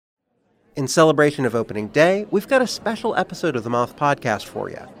In celebration of opening day, we've got a special episode of the Moth Podcast for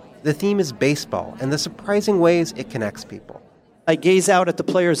you. The theme is baseball and the surprising ways it connects people. I gaze out at the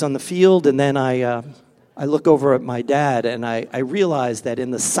players on the field, and then I look over at my dad, and I realize that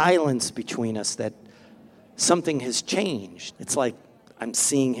in the silence between us that something has changed. It's like I'm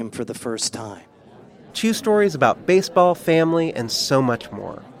seeing him for the first time. 2 stories about baseball, family, and so much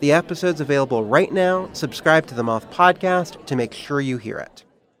more. The episode's available right now. Subscribe to the Moth Podcast to make sure you hear it.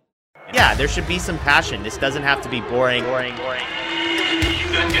 Yeah, there should be some passion. This doesn't have to be boring. You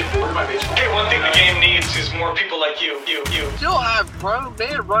done get bored by baseball? Hey, one thing the game needs is more people like you. Still have grown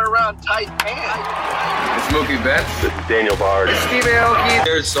men run around tight pants. It's Mookie Betts. It's Daniel Bard. It's Steve Aoki.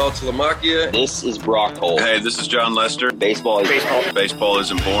 There's Sal Talamacchia. This is Brock Holt. Hey, this is John Lester. Baseball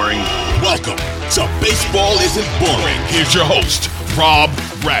isn't boring. Welcome to Baseball Isn't Boring. Here's your host, Rob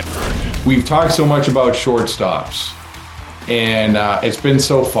Bradford. We've talked so much about shortstops, and it's been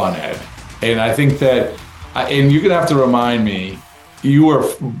so fun, Ed. And I think that, and you're going to have to remind me, you were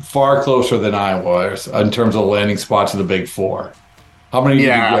far closer than I was in terms of landing spots in the Big Four. How many did you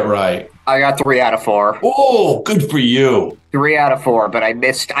get right? I got 3 out of 4. Oh, good for you. 3 out of 4, but I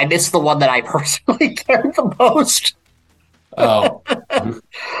missed the one that I personally cared the most. Oh.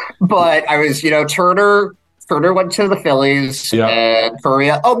 But I was, Turner went to the Phillies and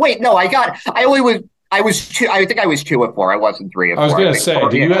Correa. Oh, wait, no, I think I was 2 of 4. I wasn't 3 of 4. I was going to say,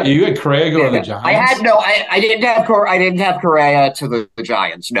 you had Correa go to the Giants? I didn't have Correa to the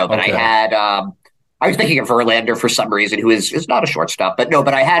Giants. No, but okay. I was thinking of Verlander for some reason, who is not a shortstop, but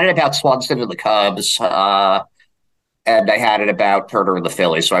I had it about Swanson and the Cubs, and I had it about Turner and the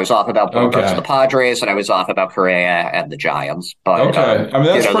Phillies. So I was off about the Padres, and I was off about Correa and the Giants. But I mean,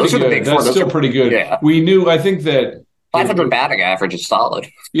 that's pretty good. That's still pretty good. Yeah. We knew. I think that 500 batting average is solid.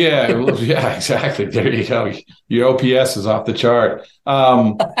 Yeah, exactly. There you go. Your OPS is off the chart.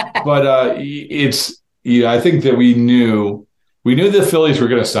 But I think that we knew the Phillies were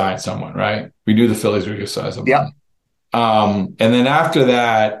going to sign someone, right? We knew the Phillies were going to sign someone. Yep. And then after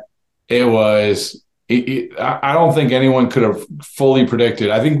that, it was. I don't think anyone could have fully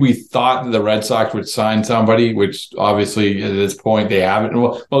predicted. I think we thought that the Red Sox would sign somebody, which obviously at this point they haven't.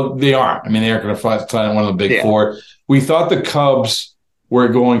 Well, they aren't. I mean, they aren't going to sign one of the Big Four. We thought the Cubs were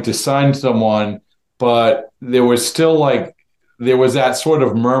going to sign someone, but there was still there was that sort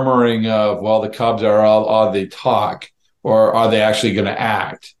of murmuring of, well, the Cubs are they talk, or are they actually going to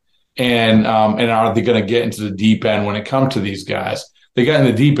act? And are they going to get into the deep end when it comes to these guys? They got in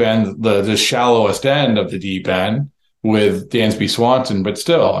the deep end, the shallowest end of the deep end with Dansby Swanson, but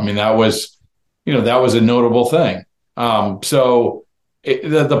still, I mean, that was a notable thing. So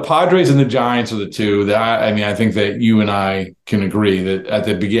the Padres and the Giants are the two that, I think that you and I can agree that at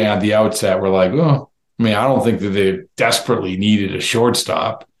the outset, we're like, oh, I mean, I don't think that they desperately needed a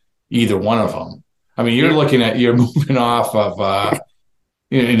shortstop, either one of them. I mean, you're moving off of,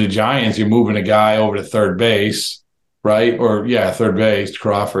 in the Giants, you're moving a guy over to third base. Right? Or third base,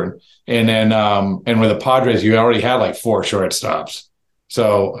 Crawford. And then and with the Padres, you already had 4 shortstops.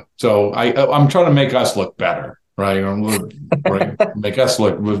 So I'm trying to make us look better, right? Make us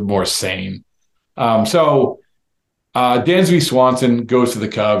look more sane. So Dansby Swanson goes to the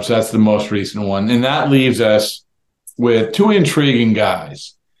Cubs. That's the most recent one. And that leaves us with 2 intriguing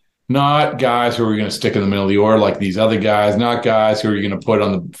guys. Not guys who are going to stick in the middle of the order like these other guys, not guys who are going to put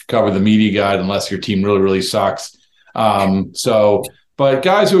on the cover of the media guide unless your team really, really sucks. But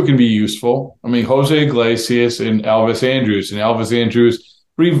guys who can be useful. I mean, Jose Iglesias and Elvis Andrus. And Elvis Andrus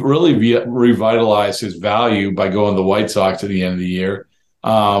really revitalized his value by going to the White Sox at the end of the year.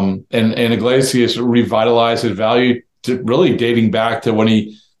 And Iglesias revitalized his value to really dating back to when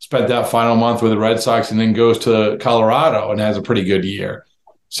he spent that final month with the Red Sox and then goes to Colorado and has a pretty good year.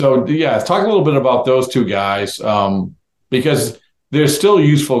 So, talk a little bit about those 2 guys because they're still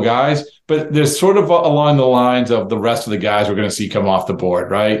useful guys, but they're sort of along the lines of the rest of the guys we're going to see come off the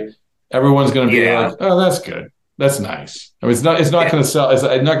board, right? Everyone's going to be like, "Oh, that's good, that's nice." I mean, it's not going to sell. It's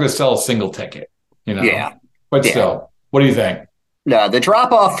not going to sell a single ticket, Yeah, but still, what do you think? No, the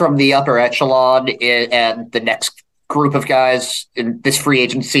drop off from the upper echelon and the next group of guys in this free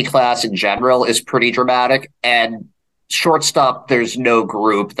agency class in general is pretty dramatic. And shortstop, there's no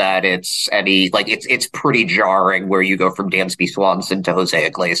group that it's it's pretty jarring where you go from Dansby Swanson to Jose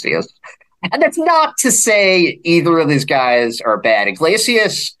Iglesias. And that's not to say either of these guys are bad.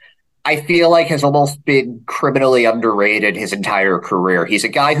 Iglesias, I feel like, has almost been criminally underrated his entire career. He's a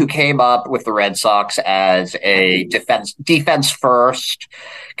guy who came up with the Red Sox as a defense first,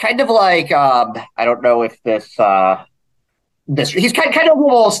 kind of like, I don't know if this He's kind of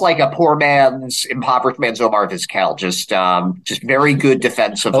almost like a poor man's, impoverished man's Omar Vizquel, just very good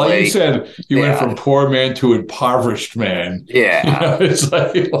defensively. Like you said, you went from poor man to impoverished man. Yeah, it's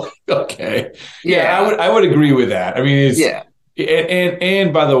like okay, I would agree with that. I mean,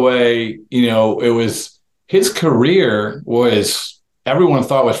 and by the way, it was his career was everyone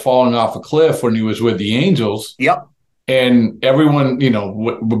thought was falling off a cliff when he was with the Angels. Yep. And everyone,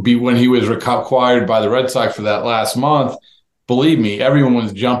 would be when he was acquired by the Red Sox for that last month. Believe me, everyone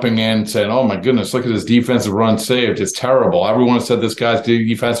was jumping in saying, oh, my goodness, look at his defensive run saved. It's terrible. Everyone said this guy's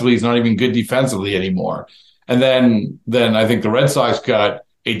defensively. He's not even good defensively anymore. And then I think the Red Sox got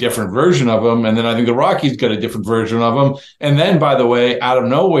a different version of him. And then I think the Rockies got a different version of him. And then, by the way, out of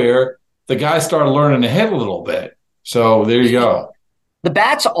nowhere, the guy started learning to hit a little bit. So there you go. The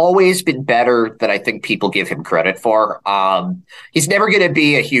bat's always been better than I think people give him credit for. He's never going to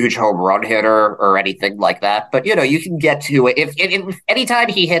be a huge home run hitter or anything like that. But, you can get to it. If anytime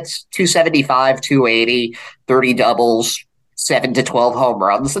he hits 275, 280, 30 doubles, 7 to 12 home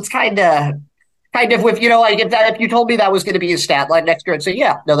runs, it's kind of with, like if you told me that was going to be his stat line next year, I'd say,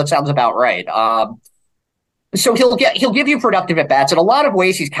 yeah, no, that sounds about right. So he'll give you productive at bats. In a lot of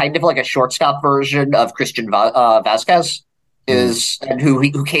ways, he's kind of like a shortstop version of Christian Vasquez. And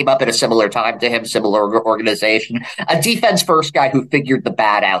who came up at a similar time to him, similar organization, a defense first guy who figured the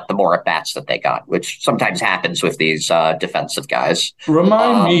bat out the more at bats that they got, which sometimes happens with these defensive guys.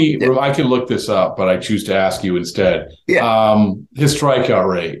 Remind me, I can look this up, but I choose to ask you instead. Yeah. His strikeout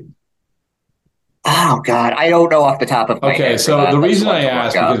rate. Oh God, I don't know off the top of my head. Okay, so the reason I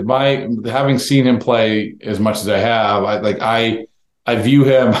ask because having seen him play as much as I have, I view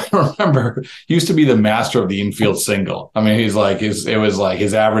him. I remember he used to be the master of the infield single. I mean, his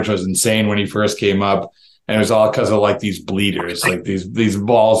average was insane when he first came up, and it was all because of these bleeders, like these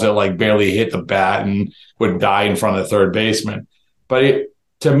balls that barely hit the bat and would die in front of the third baseman. But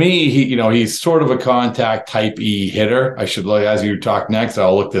to me, he's sort of a contact type E hitter. I should look as you talk next.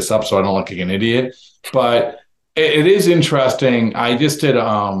 I'll look this up so I don't look like an idiot. But it is interesting. I just did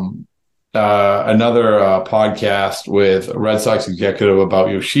another podcast with a Red Sox executive about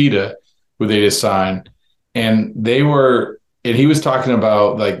Yoshida, who they just signed, and he was talking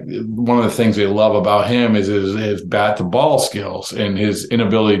about one of the things they love about him is his bat to ball skills and his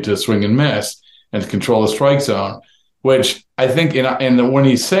inability to swing and miss and to control the strike zone, which I think when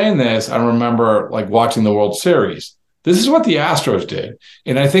he's saying this, I remember watching the World Series. This is what the Astros did.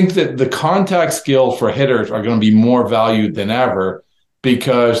 And I think that the contact skills for hitters are going to be more valued than ever,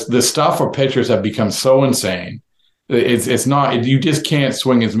 because the stuff for pitchers have become so insane. It's not, you just can't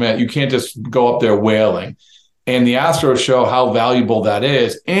swing as much. You can't just go up there wailing. And the Astros show how valuable that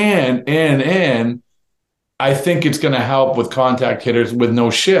is. And I think it's going to help with contact hitters with no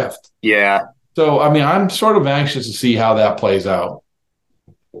shift. Yeah. So, I mean, I'm sort of anxious to see how that plays out.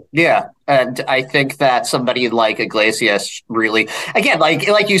 Yeah, and I think that somebody like Iglesias really, again,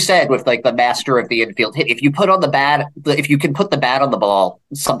 like you said, with the master of the infield hit, if you can put the bat on the ball,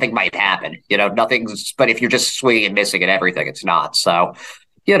 something might happen. Nothing's. But if you're just swinging and missing and everything, it's not. So,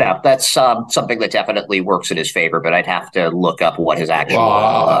 that's something that definitely works in his favor. But I'd have to look up what his actual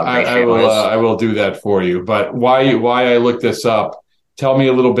ratio is. I will do that for you. But why I looked this up? Tell me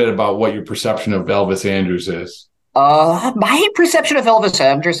a little bit about what your perception of Elvis Andrus is. My perception of Elvis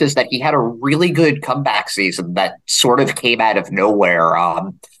Andrus is that he had a really good comeback season that sort of came out of nowhere.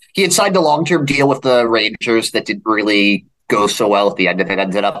 He had signed a long-term deal with the Rangers that didn't really go so well at the end of it.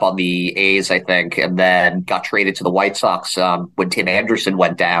 Ended up on the A's, I think, and then got traded to the White Sox when Tim Anderson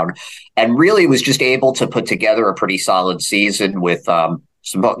went down, and really was just able to put together a pretty solid season with I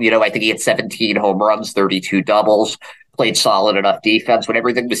think he had 17 home runs, 32 doubles, played solid enough defense. When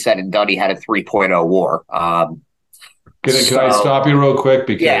everything was said and done, he had a 3.0 WAR. Can I stop you real quick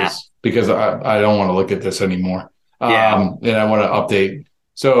because I don't want to look at this anymore. And I want to update.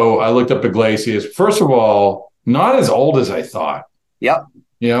 So I looked up Iglesias. First of all, not as old as I thought. Yep.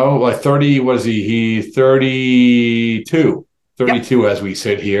 30. What is he? He's 32. 32 as we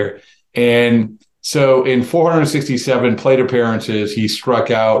sit here. And so in 467 plate appearances, he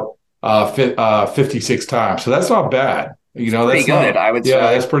struck out 56 times. So that's not bad. That's pretty good, I would say.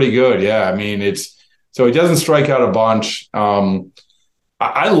 Yeah, that's pretty good. Yeah. I mean, so he doesn't strike out a bunch.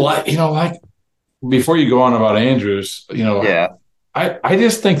 I like, before you go on about Andrus, I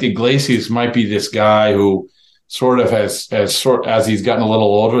just think Iglesias might be this guy who sort of as he's gotten a little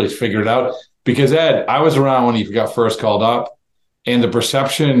older, he's figured it out. Because Ed, I was around when he got first called up, and the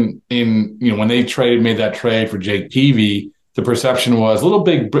perception when they made that trade for Jake Peavy, the perception was a little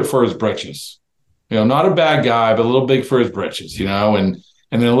big for his britches. Not a bad guy, but a little big for his britches.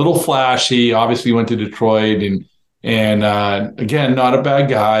 And then a little flashy. Obviously, went to Detroit, and And again, not a bad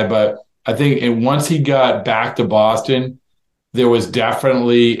guy, but I think once he got back to Boston, there was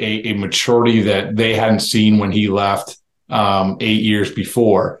definitely a maturity that they hadn't seen when he left 8 years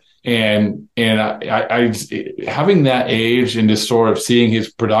before. And I having that age and just sort of seeing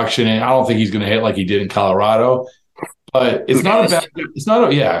his production, and I don't think he's going to hit like he did in Colorado, but it's not a bad. It's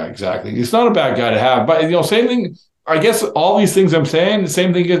not a yeah, exactly. It's not a bad guy to have. But same thing. I guess all these things I'm saying, the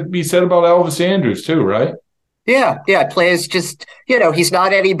same thing could be said about Elvis Andrus too, right? Yeah, plays just, he's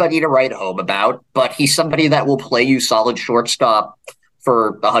not anybody to write home about, but he's somebody that will play you solid shortstop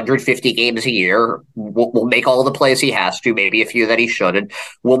for 150 games a year, will make all the plays he has to, maybe a few that he shouldn't,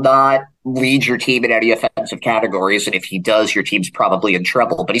 will not lead your team in any offensive categories, and if he does, your team's probably in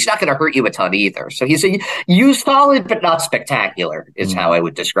trouble, but he's not going to hurt you a ton either. So he's a solid but not spectacular is how I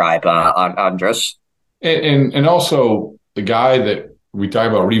would describe Andrus. And also the guy that we talk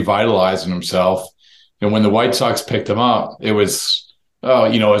about revitalizing himself, and when the White Sox picked him up, it was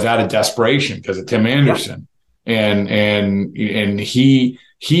it was out of desperation because of Tim Anderson. Yeah. And he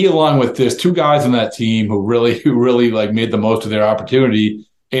along with there's two guys on that team who really like made the most of their opportunity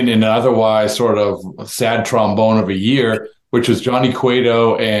in an otherwise sort of sad trombone of a year, which was Johnny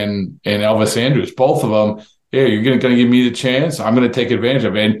Cueto and Elvis Andrus. Both of them, yeah, you're going to give me the chance. I'm going to take advantage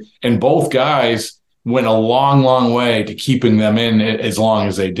of it. And both guys went a long, long way to keeping them in as long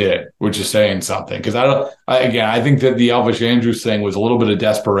as they did, which is saying something. Because I think that the Elvis Andrus thing was a little bit of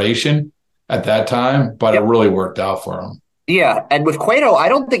desperation at that time, but it really worked out for him. Yeah, and with Cueto, I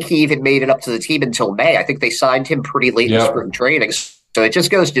don't think he even made it up to the team until May. I think they signed him pretty late in spring training. So it just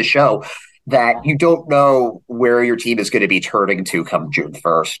goes to show that you don't know where your team is going to be turning to come June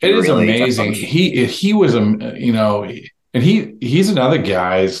 1st. It is really amazing. He was, and he's another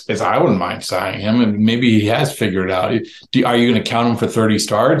guy as I wouldn't mind signing him, and maybe he has figured it out. Are you going to count him for 30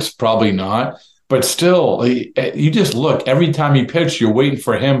 starts? Probably not. But still, you just look, every time he pitched, you're waiting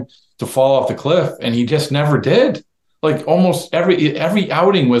for him to fall off the cliff, and he just never did. Like almost every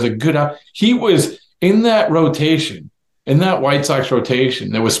outing was a good out. He was in that rotation, in that White Sox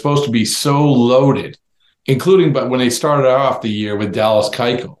rotation that was supposed to be so loaded, including but when they started off the year with Dallas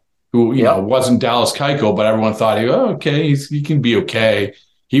Keuchel, who wasn't Dallas Keuchel, but everyone thought he can be okay.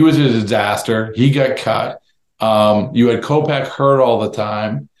 He was a disaster. He got cut. You had Kopech hurt all the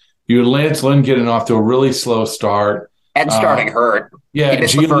time. You had Lance Lynn getting off to a really slow start. And starting hurt. Yeah. He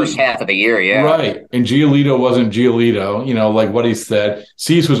missed the first half of the year, yeah. Right. And Giolito wasn't Giolito, like what he said.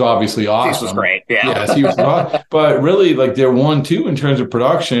 Cease was obviously awesome. Cease was great, yeah. Yes, he was awesome. But really, like their 1-2 in terms of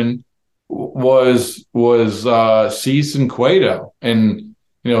production was Cease and Cueto. And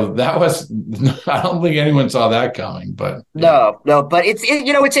that was, I don't think anyone saw that coming, but. No, but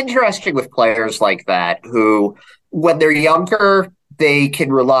it's interesting with players like that who, when they're younger, they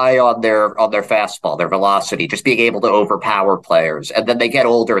can rely on their fastball, their velocity, just being able to overpower players. And then they get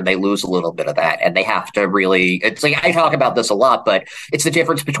older and they lose a little bit of that. And they have to really, it's like, I talk about this a lot, but it's the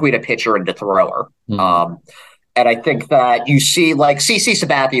difference between a pitcher and a thrower. Mm-hmm. And I think that you see, like CC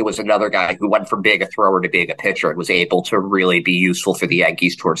Sabathia was another guy who went from being a thrower to being a pitcher and was able to really be useful for the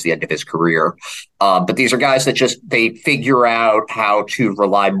Yankees towards the end of his career. But these are guys that they figure out how to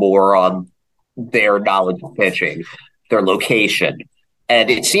rely more on their knowledge of pitching, their location. And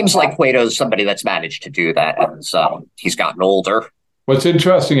it seems like Cueto's somebody that's managed to do that as he's gotten older. What's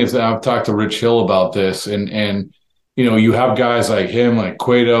interesting is that I've talked to Rich Hill about this, and you have guys like him, like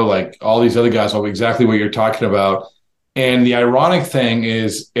Cueto, like all these other guys, exactly what you're talking about. And the ironic thing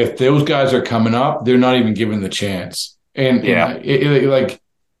is, if those guys are coming up, they're not even given the chance. And like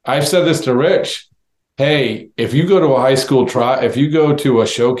I've said this to Rich, hey, if you go to a high school if you go to a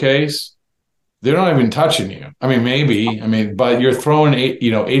showcase, they're not even touching you. I mean, maybe, but you're throwing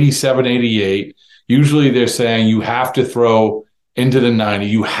 87, 88. Usually they're saying you have to throw into the 90.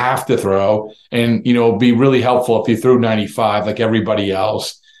 You have to throw, and it'd be really helpful if you threw 95 like everybody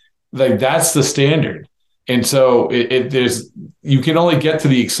else. Like that's the standard. And so you can only get to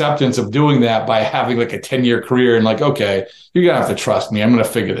the acceptance of doing that by having like a 10-year career and like, okay, you're gonna have to trust me. I'm gonna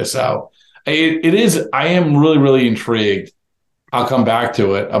figure this out. I am really, really intrigued. I'll come back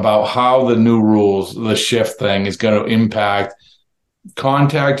to it about how the new rules, the shift thing is going to impact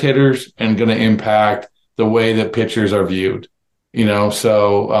contact hitters and going to impact the way that pitchers are viewed,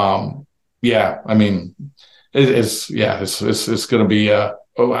 So, it's going to be, I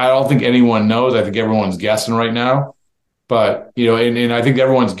don't think anyone knows. I think everyone's guessing right now, but, and I think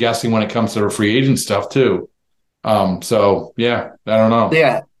everyone's guessing when it comes to the free agent stuff too. I don't know.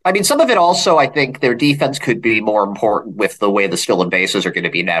 Yeah. I mean, some of it also, I think their defense could be more important with the way the stolen bases are going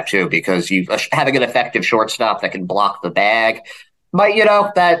to be now, too, because having an effective shortstop that can block the bag might,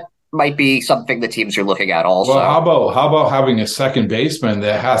 that might be something the teams are looking at also. Well, how about having a second baseman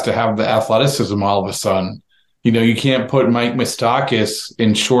that has to have the athleticism all of a sudden? You can't put Mike Moustakas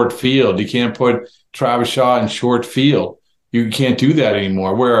in short field. You can't put Travis Shaw in short field. You can't do that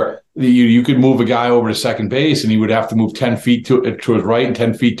anymore. Where you could move a guy over to second base and he would have to move 10 feet to his right and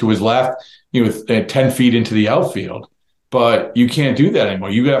 10 feet to his left, 10 feet into the outfield. But you can't do that anymore.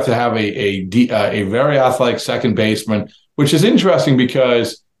 You have to have a very athletic second baseman, which is interesting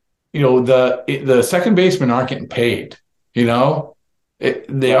because the second basemen aren't getting paid. They aren't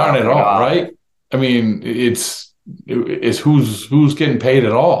at all, right? I mean, it's who's getting paid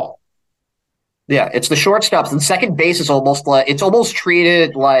at all. Yeah, it's the shortstops. And second base is almost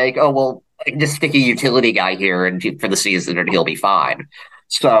treated like, oh, well, I can just stick a utility guy here and for the season and he'll be fine.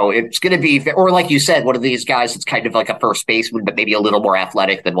 So it's going to be, or like you said, one of these guys that's kind of like a first baseman, but maybe a little more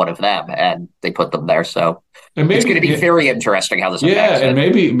athletic than one of them, and they put them there. So it's going to be very interesting how this affects it. And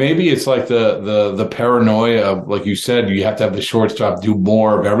maybe it's like the paranoia of, like you said, you have to have the shortstop do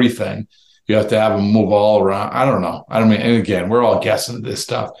more of everything. You have to have him move all around. I don't know. And again, we're all guessing at this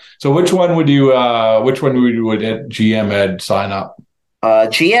stuff. So which one would GM Ed sign up?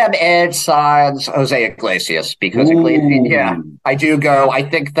 GM Ed signs Jose Iglesias because I do go. I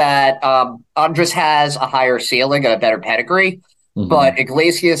think that Andres has a higher ceiling and a better pedigree, but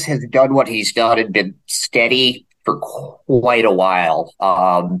Iglesias has done what he's done and been steady for quite a while.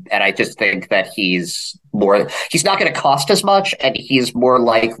 And I just think that he's not going to cost as much, and he's more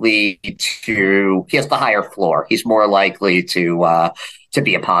likely he has the higher floor. He's more likely to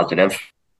be a positive.